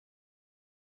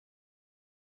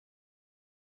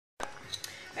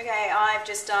Okay, I've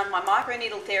just done my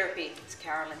microneedle therapy. It's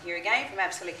Carolyn here again from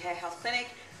Absolique Hair Health Clinic.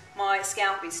 My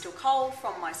scalp is still cold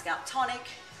from my scalp tonic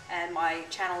and my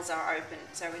channels are open.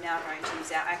 So we're now going to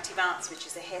use our Activance, which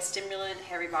is a hair stimulant,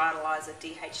 hair revitaliser,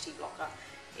 DHT blocker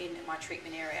in my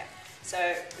treatment area. So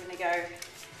we're going to go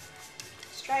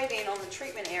straight in on the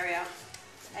treatment area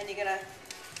and you're going to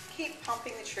keep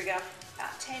pumping the trigger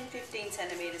about 10-15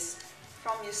 centimetres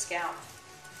from your scalp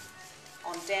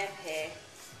on damp hair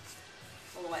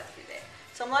all the way through there.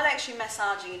 So I'm not actually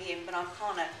massaging it in, but I'm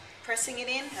kind of pressing it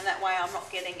in, and that way I'm not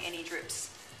getting any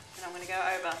drips. And I'm going to go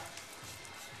over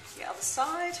the other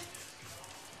side.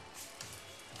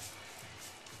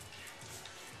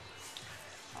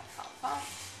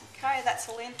 Okay, that's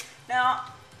all in. Now,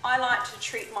 I like to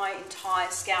treat my entire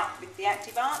scalp with the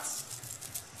Activance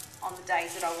on the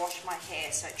days that I wash my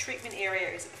hair. So treatment area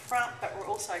is at the front, but we're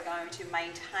also going to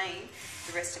maintain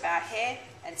the rest of our hair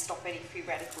and stop any free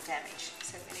radical damage.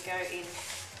 So we're going to go in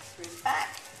through the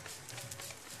back.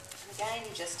 And again,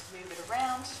 you just move it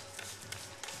around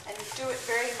and you do it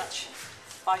very much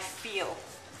by feel.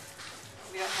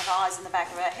 We don't have eyes in the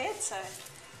back of our head, so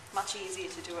much easier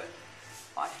to do it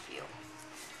by feel.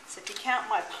 So if you count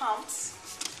my pumps,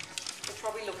 we're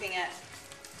probably looking at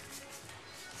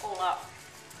all up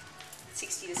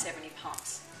 60 to 70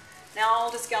 pumps. Now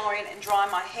I'll just go in and dry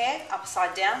my hair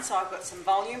upside down so I've got some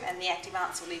volume, and the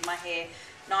Activance will leave my hair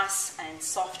nice and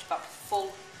soft but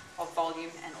full of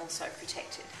volume and also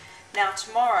protected. Now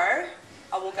tomorrow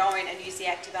I will go in and use the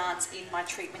Activance in my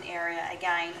treatment area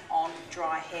again on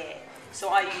dry hair. So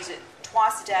I use it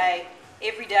twice a day,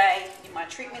 every day in my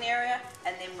treatment area,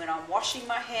 and then when I'm washing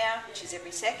my hair, which is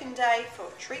every second day for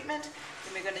treatment,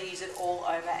 then we're going to use it all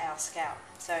over our scalp.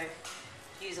 So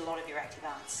use a lot of your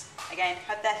Activance. Again,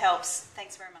 hope that helps.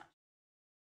 Thanks very much.